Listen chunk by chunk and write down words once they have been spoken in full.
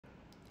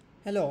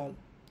Hello all.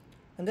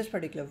 In this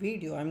particular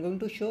video, I'm going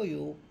to show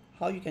you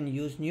how you can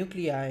use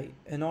Nuclei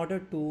in order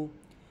to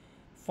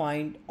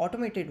find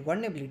automated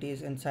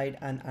vulnerabilities inside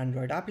an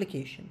Android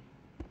application.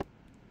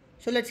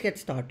 So let's get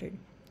started.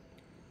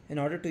 In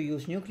order to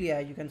use Nuclei,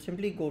 you can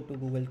simply go to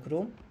Google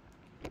Chrome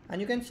and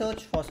you can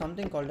search for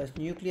something called as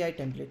Nuclei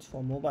templates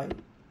for mobile.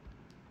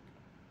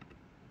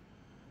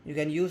 You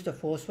can use the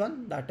first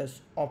one, that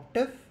is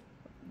Optiv.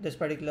 This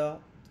particular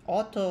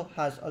author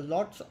has a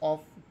lots of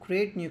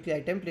great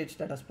Nuclei templates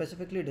that are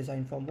specifically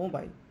designed for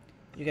mobile.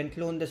 You can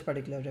clone this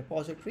particular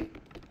repository.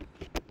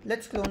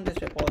 Let's clone this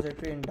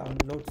repository in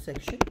download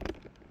section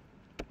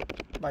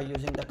by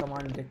using the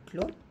command git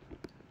clone.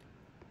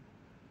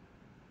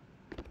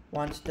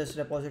 Once this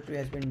repository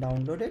has been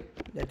downloaded,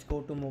 let's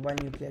go to mobile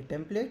Nuclei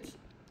templates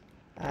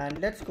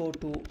and let's go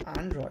to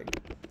Android.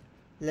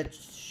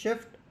 Let's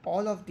shift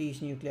all of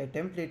these Nuclei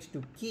templates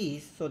to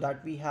keys so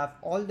that we have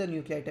all the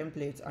Nuclei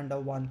templates under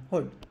one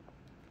hood.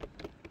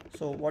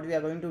 So what we are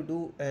going to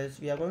do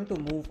is we are going to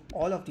move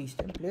all of these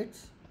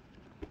templates,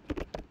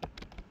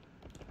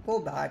 go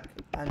back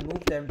and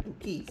move them to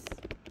keys.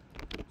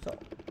 So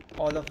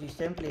all of these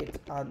templates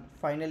are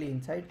finally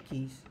inside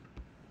keys.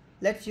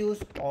 Let's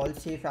use all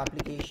safe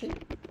application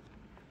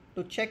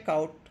to check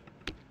out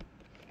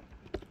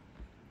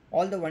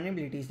all the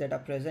vulnerabilities that are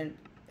present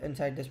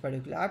inside this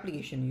particular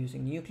application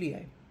using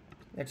Nuclei.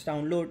 Let's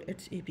download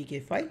its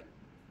APK file.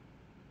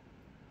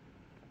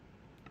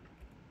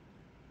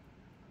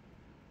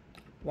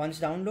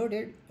 Once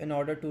downloaded, in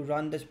order to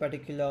run this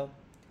particular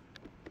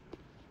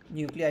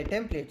Nuclei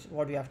templates,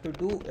 what we have to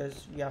do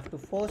is we have to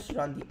first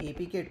run the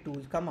apk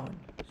tool command.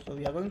 So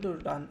we are going to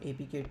run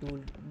apk tool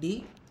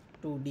d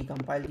to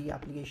decompile the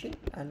application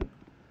and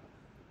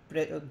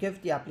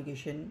give the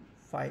application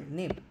file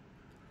name.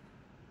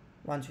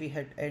 Once we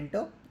hit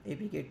enter,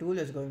 apk tool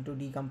is going to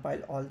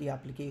decompile all the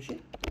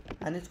application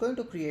and it's going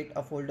to create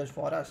a folder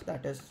for us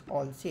that is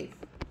all safe.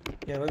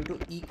 We are going to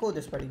echo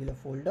this particular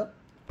folder,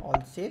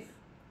 all safe,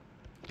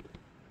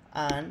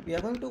 and we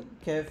are going to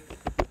give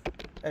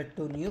it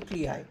to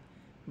Nuclei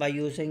by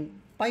using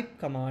pipe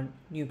command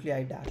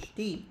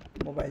nuclei-t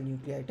mobile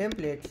Nuclei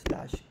templates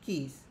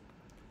 /keys.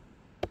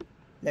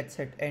 Let's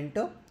hit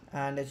enter,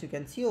 and as you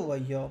can see over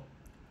here,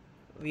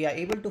 we are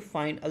able to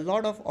find a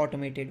lot of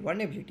automated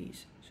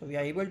vulnerabilities. So we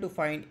are able to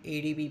find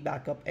ADB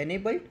backup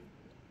enabled,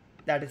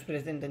 that is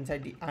present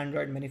inside the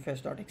Android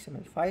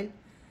manifest.xml file.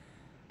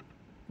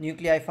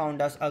 Nuclei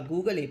found us a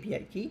Google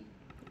API key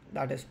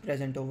that is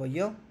present over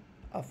here,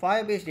 a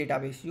Firebase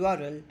database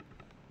URL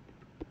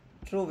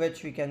through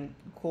which we can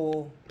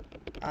go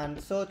and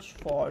search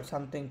for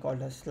something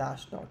called a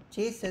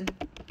 /.json,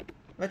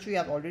 which we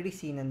have already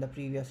seen in the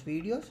previous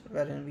videos,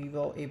 wherein we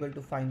were able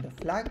to find the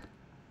flag.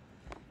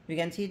 We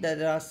can see that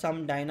there are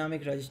some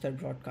dynamic registered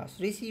broadcast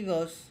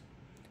receivers.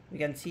 We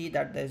can see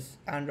that there's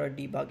Android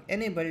debug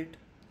enabled.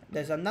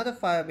 There's another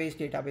Firebase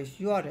database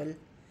URL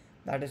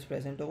that is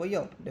present over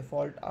here,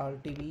 default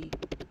rtb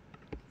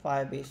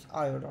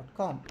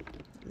firebase.io.com.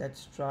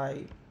 Let's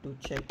try to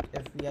check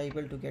if we are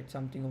able to get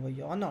something over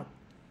here or not.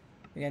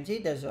 You can see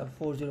there's a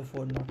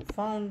 404 not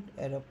found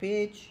error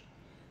page.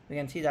 We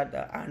can see that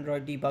the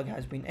Android debug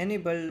has been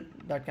enabled,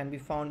 that can be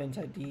found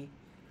inside the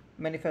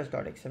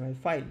manifest.xml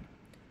file.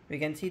 We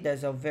can see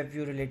there's a web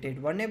view related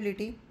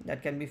vulnerability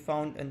that can be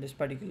found in this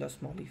particular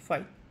smally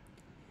file.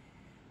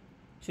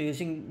 So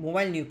using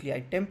mobile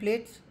Nuclei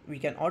templates, we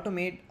can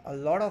automate a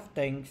lot of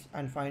things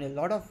and find a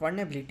lot of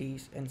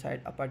vulnerabilities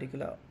inside a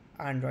particular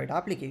Android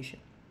application.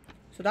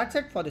 So that's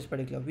it for this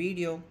particular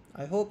video.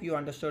 I hope you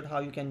understood how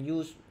you can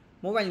use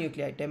mobile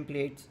Nuclei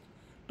templates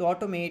to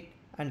automate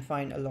and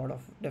find a lot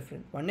of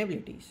different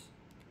vulnerabilities.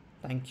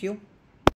 Thank you.